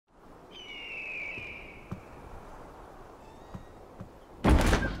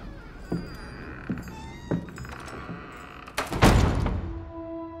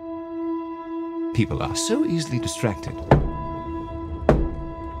People are so easily distracted.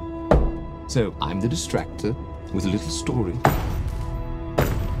 So I'm the distractor with a little story.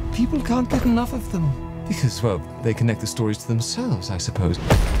 People can't get enough of them because, well, they connect the stories to themselves, I suppose.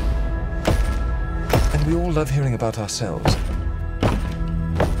 And we all love hearing about ourselves.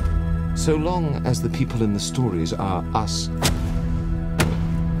 So long as the people in the stories are us,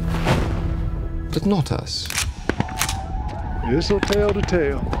 but not us. This'll tell the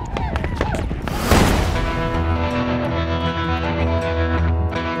tale.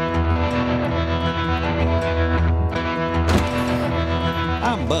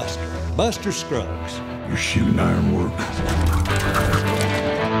 I'm Buster Scruggs. You're shooting ironwork.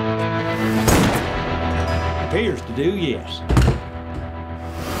 Appears to do, yes.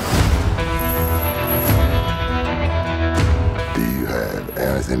 Do you have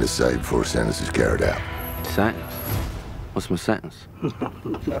anything to say before sentence is carried out? Sentence? What's my sentence?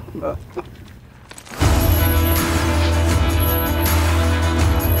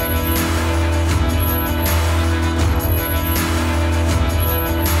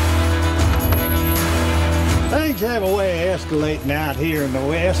 Things have a way of escalating out here in the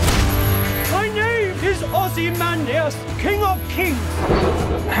West. My name is Ozymandias, King of Kings.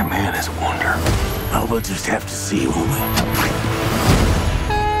 That man is a wonder. Well, we'll just have to see, won't we?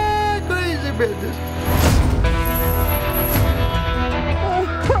 Crazy business.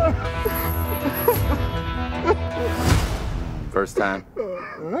 First time?